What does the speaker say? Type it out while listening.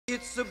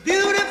It's a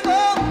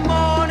beautiful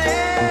morning.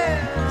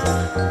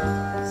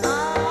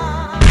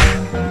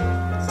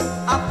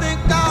 I think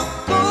I'll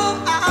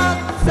go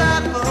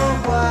outside for a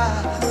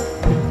while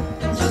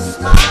and just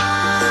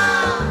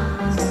smile.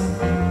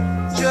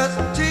 Just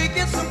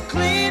taking some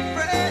clean,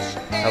 fresh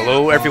air.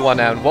 Hello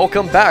everyone and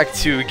welcome back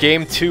to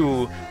Game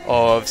 2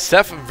 of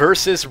Seph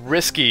versus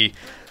Rizky.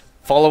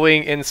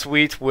 Following in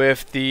suite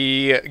with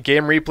the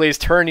game replays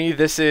tourney,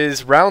 this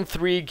is round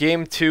 3,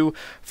 game 2,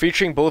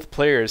 featuring both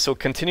players. So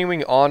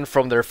continuing on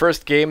from their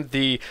first game,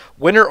 the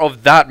winner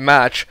of that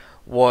match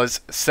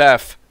was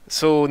Seph.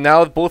 So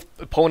now both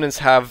opponents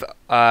have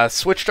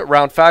switched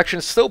around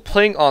factions, still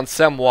playing on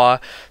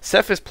Semwa.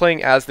 Seph is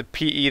playing as the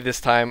PE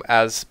this time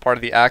as part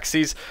of the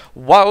Axes,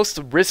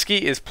 whilst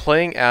Rizky is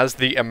playing as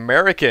the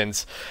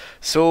Americans.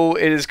 So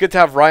it is good to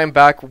have Ryan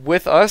back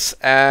with us,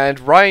 and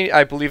Ryan,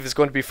 I believe, is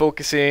going to be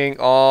focusing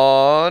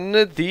on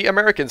the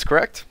Americans,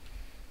 correct?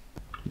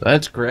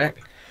 That's correct.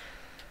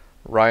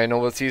 Ryan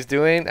knows what he's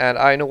doing, and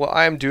I know what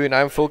I'm doing.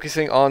 I'm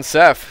focusing on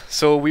Seph.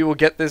 So we will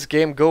get this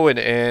game going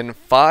in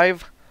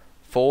 5,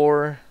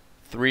 4,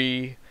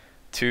 3,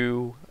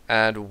 2,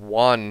 and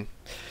 1.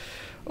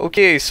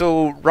 Okay,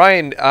 so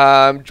Ryan,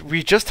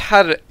 we just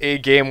had a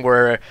game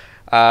where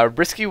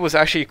Rizky was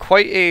actually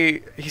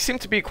he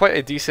seemed to be quite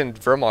a decent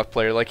Vermont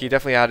player. Like, he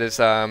definitely had his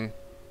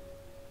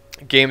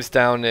games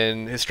down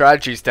and his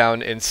strategies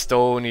down in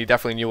stone. He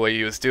definitely knew what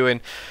he was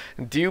doing.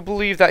 Do you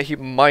believe that he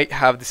might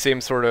have the same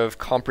sort of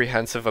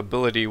comprehensive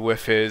ability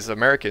with his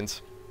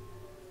Americans?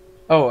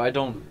 Oh, I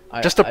don't.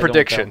 Just a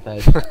prediction.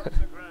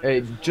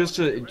 Just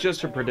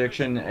a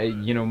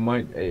prediction. You know,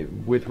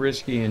 with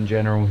Rizky in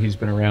general, he's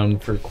been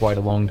around for quite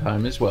a long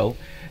time as well,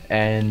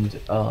 and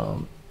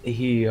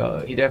he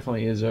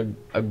definitely is a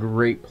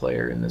great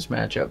player in this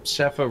matchup.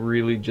 Seph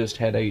really just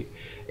had a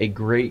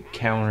great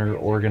counter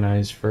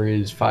organized for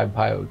his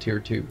 5-Pio tier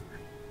 2.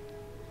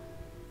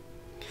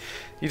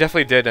 He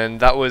definitely did, and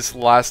that was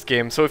last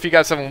game. So if you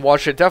guys haven't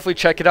watched it, definitely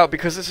check it out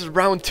because this is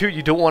round 2.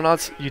 You do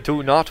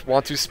not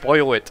want to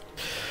spoil it.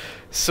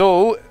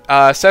 So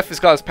Seph has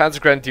got his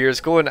Panzer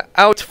Grenadiers going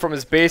out from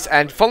his base,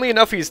 and funnily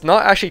enough, he's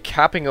not actually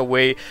capping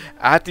away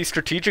at the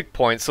strategic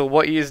point. So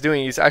what he is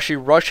doing, he's actually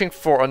rushing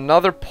for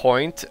another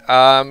point.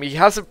 He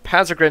has a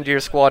Panzer Grenadier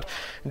squad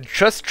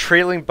just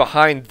trailing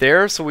behind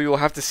there, so we will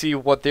have to see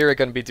what they're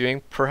going to be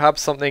doing.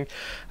 Perhaps something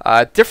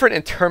different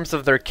in terms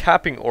of their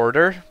capping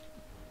order.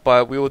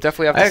 But we will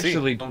definitely have to see. I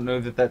actually don't know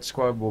that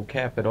squad will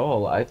cap at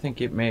all. I think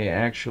it may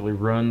actually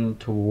run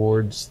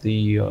towards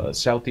the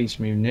southeast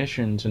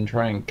munitions and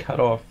try and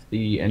cut off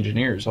the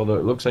engineers. Although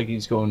it looks like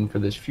he's going for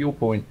this fuel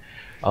point,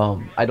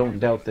 I don't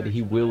doubt that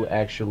he will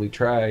actually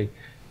try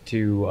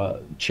to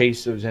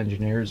chase those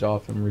engineers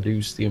off and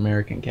reduce the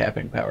American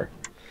capping power.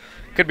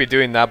 Could be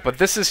doing that, but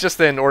this is just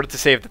in order to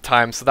save the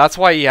time, so that's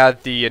why he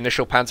had the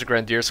initial Panzer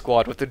Grenadier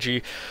squad with the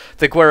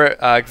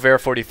Gewehr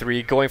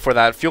 43 going for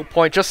that fuel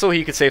point, just so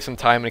he could save some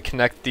time and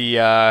connect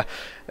the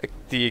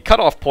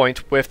cutoff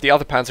point with the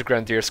other Panzer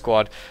Grenadier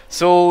squad.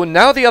 So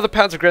now the other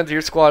Panzer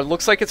Grenadier squad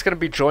looks like it's going to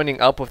be joining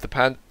up with the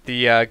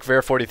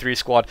Gewehr 43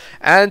 squad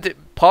and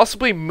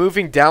possibly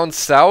moving down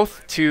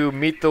south to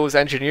meet those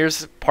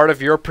engineers, part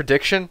of your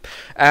prediction.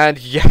 And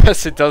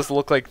yes, it does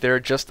look like they're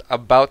just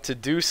about to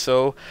do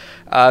so.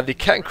 The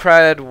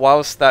Kettenkrad,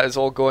 whilst that is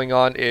all going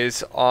on,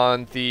 is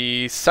on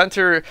the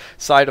center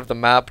side of the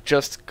map,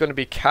 just going to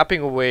be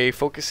capping away,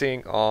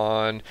 focusing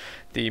on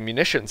the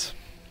munitions.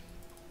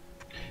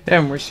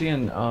 Yeah, and we're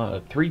seeing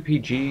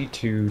 3PG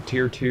to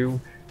tier 2.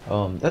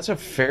 That's a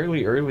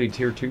fairly early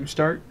tier 2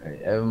 start,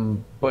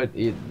 but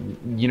it,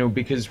 you know,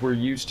 because we're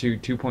used to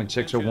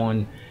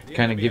 2.601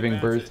 kind of giving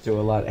birth to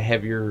a lot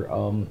heavier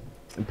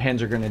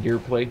Panzer Grenadier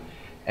play,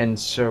 and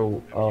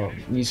so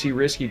you see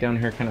Rizky down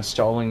here kind of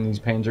stalling these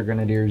Panzer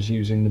Grenadiers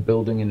using the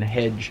building and the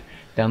hedge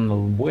down the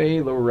way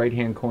lower right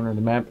hand corner of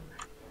the map.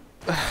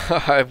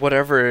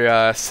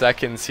 Whatever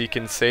seconds he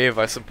can save,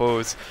 I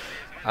suppose.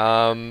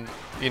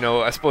 You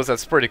know, I suppose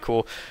that's pretty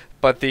cool.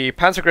 But the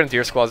Panzer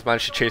Grenadier squads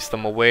managed to chase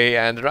them away,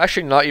 and they're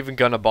actually not even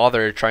gonna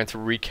bother trying to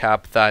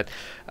recap that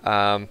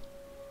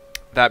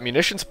that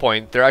munitions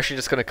point. They're actually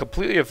just gonna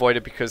completely avoid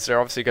it because they're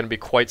obviously gonna be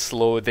quite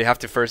slow. They have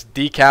to first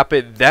decap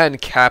it, then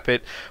cap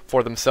it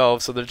for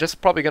themselves. So they're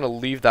just probably gonna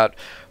leave that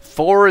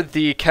for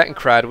the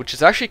Kettenkrad, which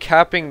is actually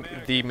capping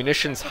the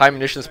high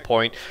munitions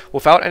point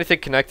without anything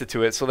connected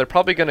to it. So they're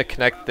probably gonna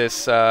connect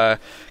this,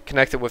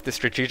 connect it with the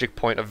strategic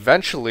point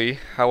eventually.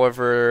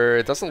 However,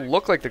 it doesn't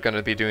look like they're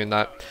gonna be doing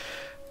that.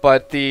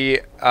 But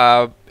the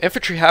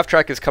infantry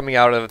half-track is coming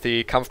out of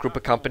the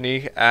Kampfgruppe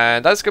company,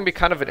 and that's going to be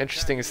kind of an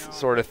interesting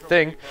sort of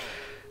thing.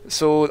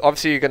 So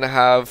obviously you're going to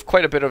have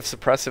quite a bit of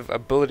suppressive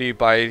ability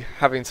by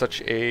having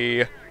such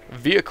a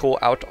vehicle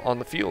out on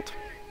the field.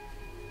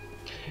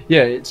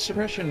 Yeah, its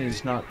suppression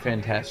is not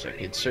fantastic.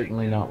 It's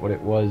certainly not what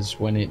it was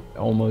when it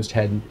almost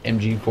had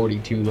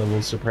MG42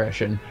 level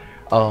suppression,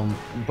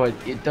 but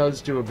it does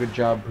do a good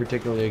job,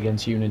 particularly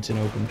against units in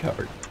open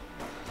cover.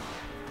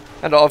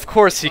 And of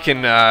course he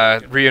can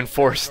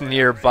reinforce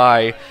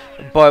nearby.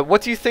 But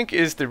what do you think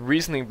is the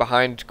reasoning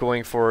behind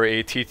going for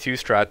a T2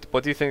 strat?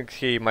 What do you think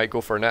he might go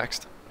for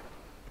next?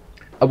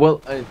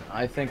 Well,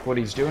 I think what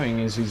he's doing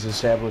is he's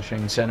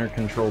establishing center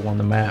control on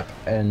the map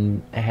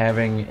and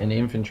having an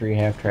infantry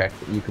half-track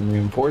that you can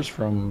reinforce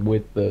from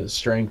with the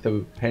strength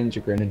of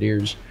Panzer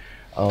Grenadiers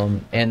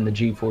and the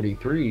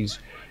G43s.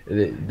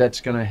 That's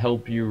going to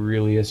help you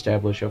really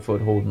establish a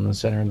foothold in the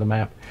center of the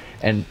map.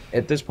 And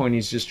at this point,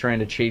 he's just trying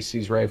to chase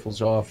these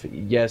rifles off.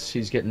 Yes,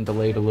 he's getting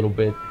delayed a little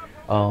bit.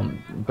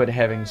 But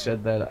having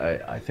said that,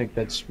 I think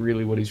that's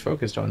really what he's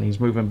focused on. He's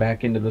moving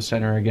back into the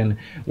center again.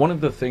 One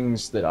of the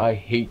things that I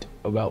hate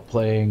about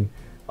playing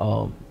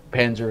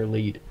Panzer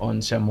Elite on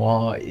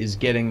Semois is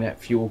getting that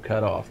fuel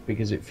cut off,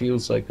 because it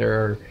feels like there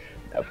are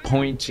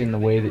points in the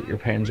way that your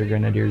Panzer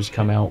Grenadiers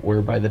come out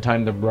where by the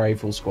time the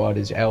rifle squad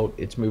is out,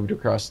 it's moved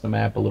across the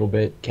map a little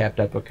bit, capped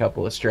up a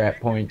couple of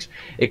strat points.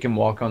 It can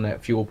walk on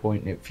that fuel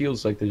point, and it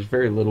feels like there's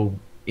very little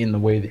in the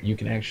way that you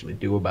can actually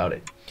do about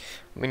it.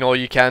 I mean, all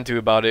you can do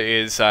about it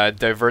is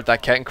divert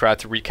that Kettenkrat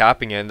to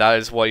recapping it, and that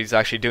is what he's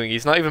actually doing.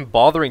 He's not even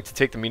bothering to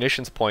take the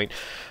munitions point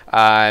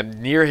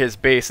near his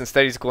base.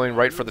 Instead, he's going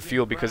right for the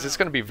fuel, because it's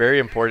going to be very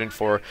important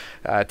for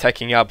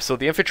teching up. So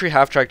the infantry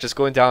half-track just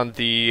going down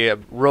the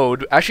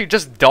road, actually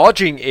just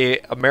dodging a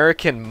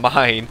American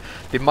mine.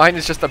 The mine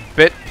is just a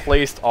bit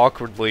placed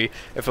awkwardly.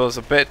 If it was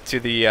a bit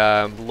to the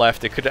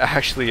left, it could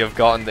actually have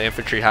gotten the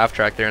infantry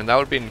half-track there, and that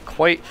would have been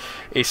quite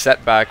a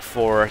setback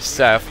for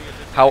Seph.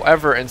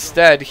 However,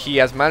 instead, he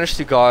has managed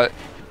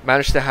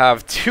to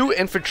have 2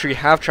 infantry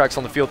half-tracks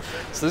on the field.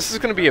 So this is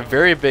going to be a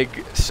very big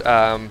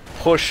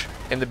push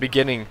in the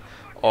beginning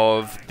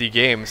of the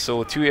game.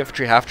 So 2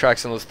 infantry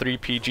half-tracks and those 3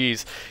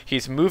 PGs.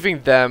 He's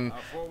moving them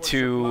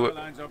to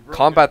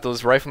combat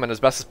those riflemen as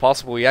best as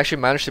possible. He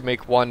actually managed to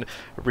make one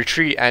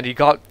retreat, and he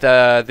got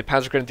the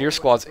Panzer Grenadier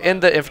squads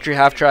in the infantry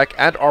half-track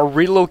and are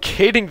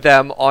relocating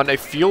them on a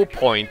fuel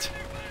point.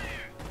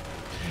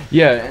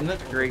 Yeah, and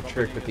that's a great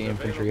trick with the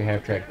infantry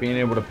half-track, being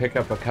able to pick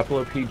up a couple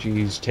of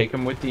PGs, take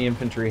them with the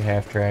infantry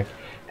half-track,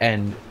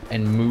 and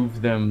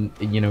move them,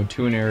 you know,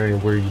 to an area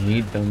where you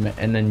need them,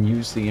 and then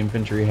use the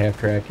infantry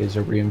half-track as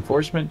a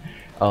reinforcement,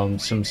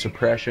 some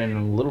suppression,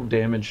 and a little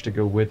damage to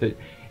go with it.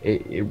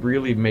 It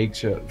really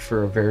makes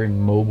for a very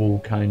mobile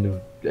kind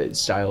of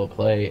style of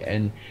play,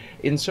 and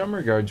in some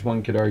regards,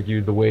 one could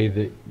argue the way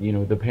that, you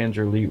know, the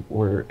Panzer Elite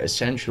were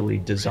essentially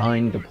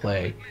designed to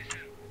play.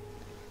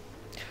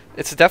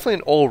 It's definitely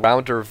an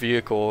all-rounder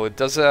vehicle. It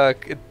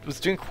was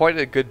doing quite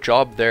a good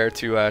job there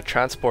to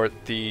transport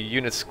the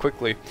units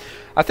quickly.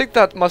 I think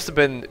that must have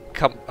been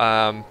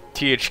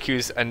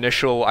THQ's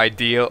initial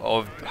idea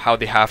of how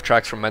the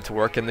half-tracks were meant to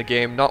work in the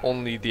game. Not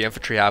only the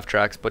infantry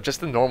half-tracks, but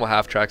just the normal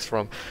half-tracks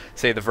from,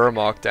 say, the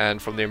Wehrmacht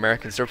and from the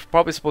Americans. They're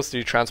probably supposed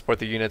to transport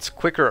the units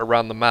quicker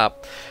around the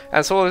map.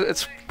 And so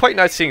it's quite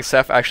nice seeing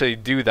Seph actually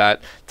do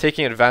that,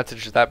 taking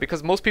advantage of that,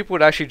 because most people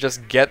would actually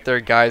just get their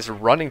guys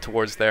running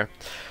towards there.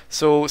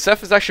 So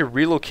Seph has actually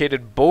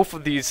relocated both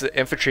of these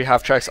infantry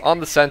half-tracks on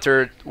the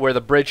center where the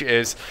bridge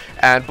is,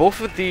 and both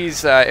of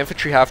these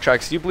infantry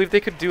half-tracks, do you believe they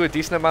could do a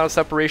decent amount of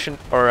separation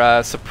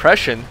or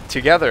suppression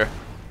together?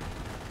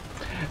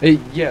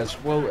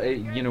 Yes, well,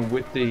 you know,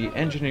 with the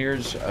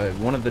engineers,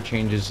 one of the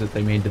changes that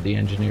they made to the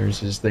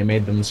engineers is they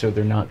made them so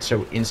they're not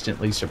so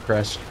instantly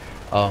suppressed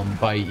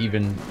by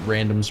even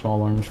random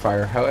small arms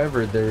fire.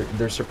 However,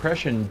 their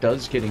suppression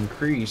does get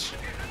increased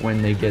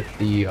when they get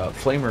the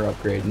flamer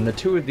upgrade, and the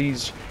 2 of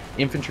these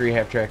infantry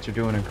half-tracks are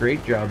doing a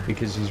great job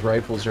because these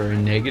rifles are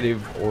in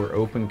negative or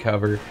open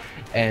cover,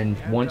 and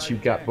once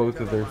you've got both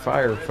of their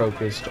fire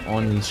focused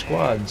on these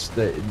squads,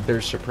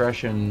 their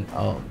suppression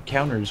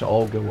counters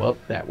all go up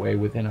that way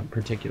within a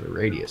particular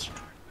radius.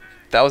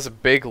 That was a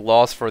big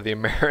loss for the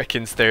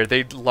Americans there.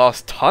 They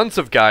lost tons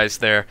of guys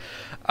there.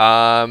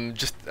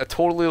 Just a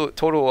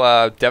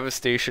total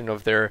devastation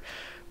of their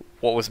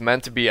what was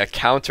meant to be a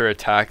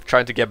counter-attack,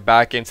 trying to get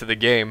back into the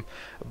game.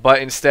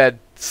 But instead,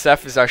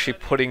 Seph is actually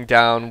putting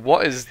down,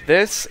 what is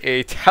this?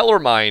 A teller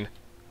mine.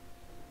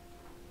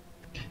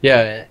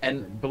 Yeah,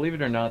 and believe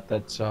it or not,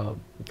 that's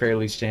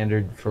fairly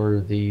standard for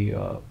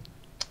the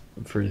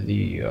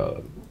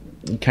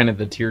kind of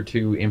the tier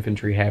 2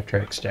 infantry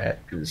half-track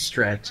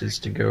strats, is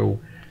to go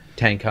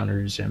tank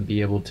hunters and be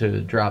able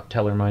to drop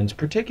teller mines,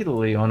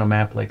 particularly on a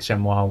map like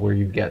Semois where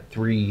you've got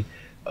 3.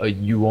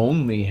 You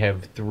only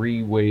have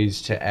 3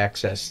 ways to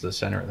access the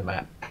center of the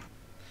map.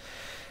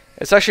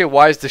 It's actually a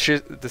wise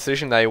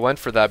decision that he went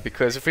for that,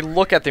 because if we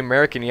look at the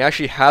American, he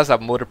actually has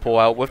that motor pull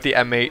out with the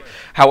M8.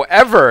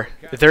 However,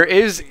 there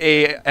is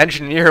a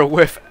engineer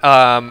with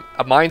a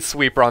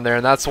minesweeper on there,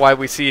 and that's why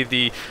we see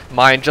the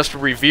mine just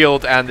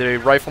revealed and the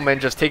rifleman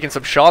just taking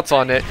some shots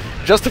on it,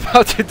 just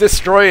about to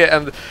destroy it,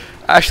 and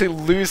actually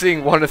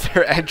losing one of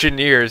their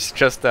engineers,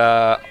 just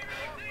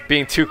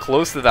being too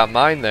close to that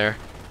mine there.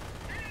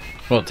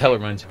 Well,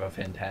 Tellermines have a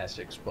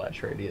fantastic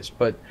splash radius,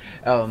 but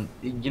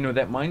you know,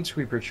 that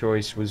Minesweeper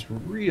choice was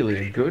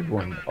really a good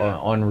one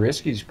on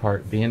Risky's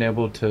part, being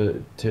able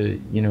to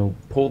you know,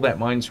 pull that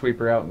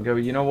Minesweeper out and go,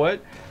 you know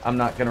what, I'm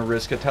not going to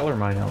risk a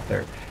Tellermine out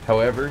there.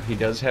 However, he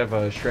does have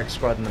a Shrek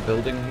squad in the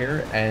building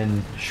here,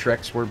 and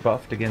Shreks were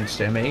buffed against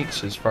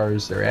M8s as far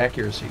as their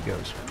accuracy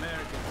goes.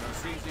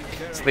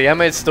 So the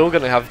M8's still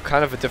going to have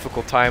kind of a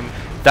difficult time.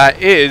 That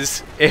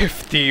is,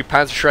 if the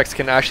Panzer Shreks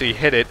can actually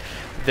hit it.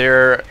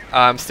 They're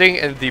staying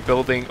in the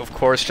building, of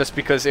course, just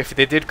because if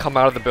they did come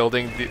out of the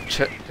building,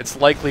 it's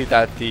likely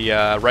that the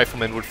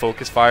riflemen would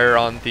focus fire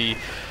on the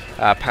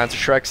Panzer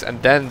Shreks,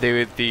 and then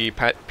the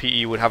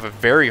PE would have a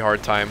very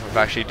hard time of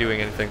actually doing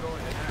anything.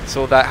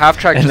 So that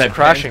half-track is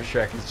crashing. And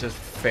that Panzer Shrek is just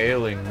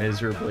failing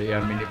miserably.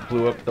 I mean, it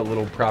blew up the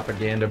little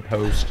propaganda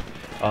post.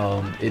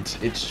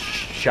 It's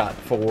shot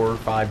 4 or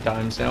 5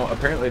 times now.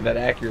 Apparently that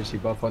accuracy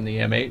buff on the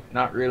M8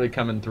 not really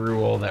coming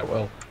through all that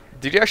well.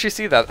 Did you actually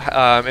see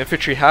that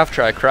infantry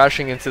half-track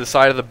crashing into the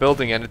side of the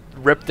building and it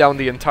ripped down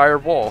the entire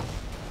wall?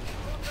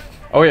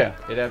 Oh yeah,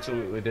 it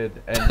absolutely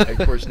did. And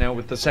of course now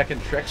with the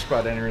second Shrek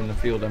squad entering the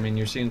field, I mean,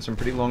 you're seeing some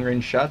pretty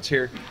long-range shots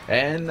here,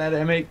 and that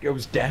M8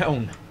 goes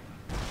down.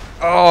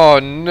 Oh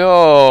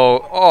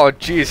no! Oh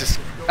Jesus,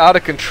 out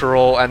of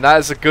control, and that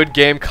is a good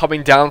game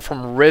coming down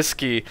from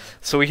Rizky.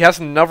 So he has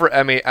another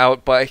M8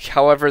 out, but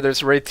however,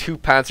 there's already 2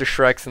 Panzer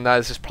Shreks, and that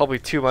is just probably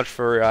too much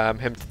for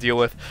him to deal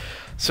with.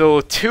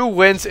 So 2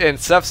 wins in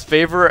Seph's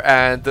favor,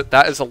 and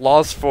that is a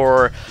loss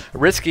for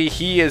Rizky.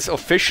 He is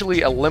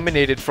officially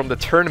eliminated from the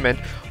tournament.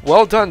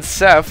 Well done,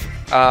 Seph.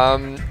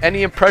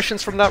 Any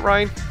impressions from that,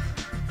 Ryan?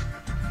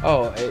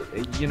 Oh,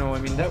 you know, I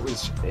mean, that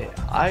was...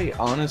 I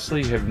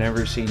honestly have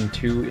never seen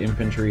 2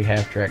 infantry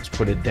half-tracks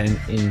put a dent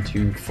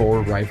into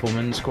 4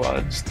 rifleman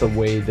squads the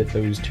way that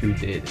those 2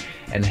 did.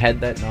 And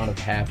had that not have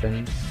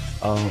happened,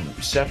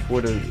 Seph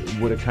would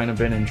have kind of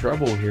been in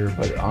trouble here,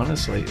 but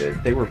honestly,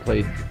 they were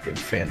played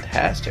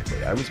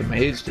fantastically. I was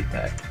amazed at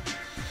that.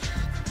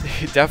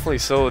 Definitely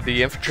so.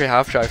 The infantry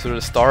half-tracks were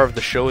the star of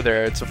the show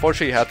there. It's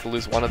unfortunate you had to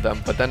lose one of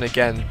them, but then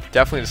again,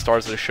 definitely the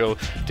stars of the show,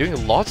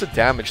 doing lots of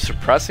damage,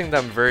 suppressing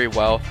them very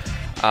well.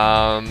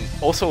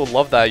 Also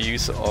love that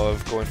use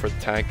of going for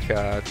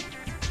the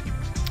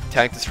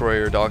tank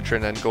destroyer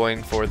doctrine and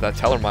going for the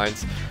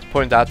Tellermines,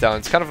 putting that down.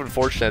 It's kind of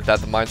unfortunate that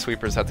the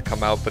Minesweepers had to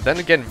come out, but then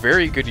again,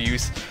 very good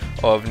use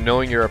of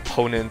knowing your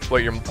opponent,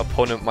 what your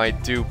opponent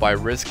might do by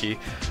Rizky.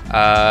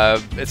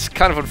 It's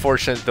kind of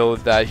unfortunate though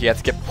that he had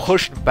to get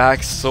pushed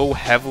back so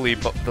heavily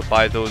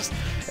by those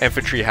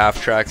infantry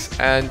half-tracks,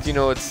 and you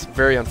know, it's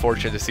very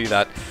unfortunate to see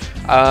that.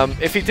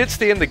 If he did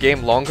stay in the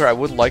game longer, I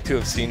would like to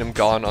have seen him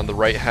gone on the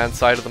right-hand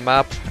side of the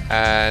map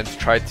and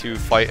tried to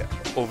fight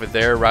over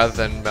there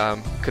rather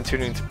than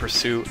continuing to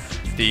pursue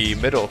the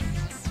middle.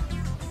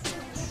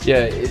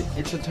 Yeah,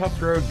 it's a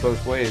tough road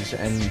both ways,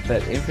 and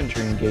that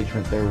infantry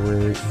engagement there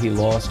where he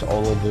lost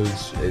all of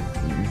those,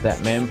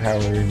 that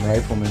manpower in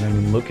riflemen, I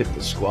mean, look at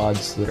the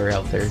squads that are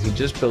out there. He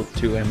just built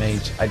 2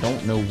 M8s. I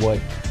don't know what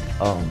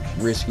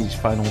Rizky's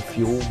final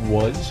fuel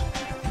was,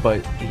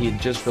 but he had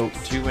just built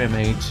 2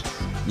 M8s.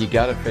 You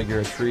gotta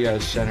figure a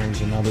triage center is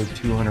another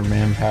 200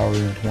 manpower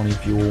and 20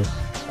 fuel.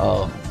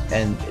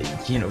 And,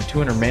 you know,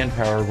 200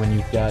 manpower when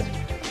you've got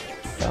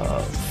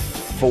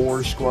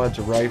 4 squads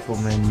of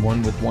riflemen,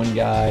 1 with 1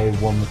 guy,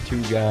 1 with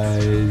 2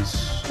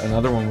 guys,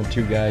 another 1 with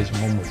 2 guys, and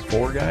 1 with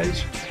 4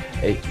 guys.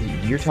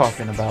 You're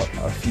talking about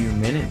a few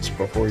minutes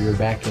before you're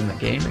back in the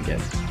game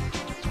again.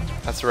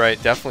 That's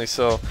right, definitely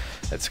so.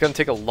 It's going to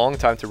take a long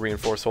time to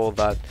reinforce all of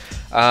that.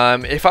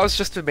 If I was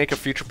just to make a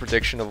future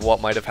prediction of what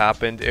might have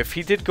happened, if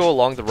he did go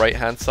along the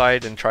right-hand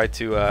side and try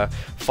to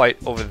fight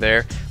over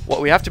there,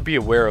 what we have to be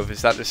aware of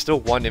is that there's still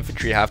 1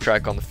 infantry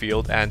half-track on the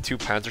field and 2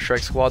 Panzer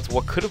Shrek squads.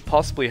 What could have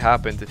possibly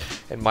happened,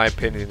 in my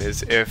opinion,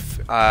 is if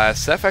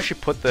Seph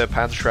actually put the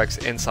Panzer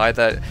Shreks inside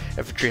that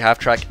infantry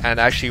half-track and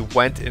actually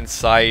went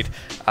inside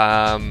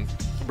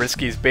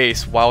Rizky's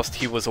base whilst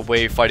he was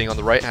away fighting on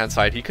the right hand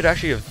side, he could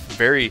actually have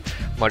very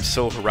much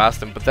so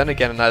harassed him. But then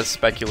again, that is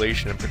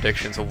speculation and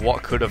predictions of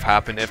what could have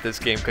happened if this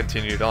game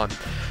continued on.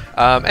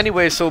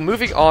 Anyway, so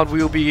moving on,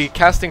 we will be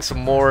casting some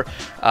more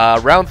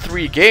round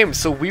 3 games,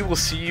 so we will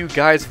see you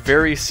guys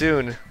very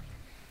soon.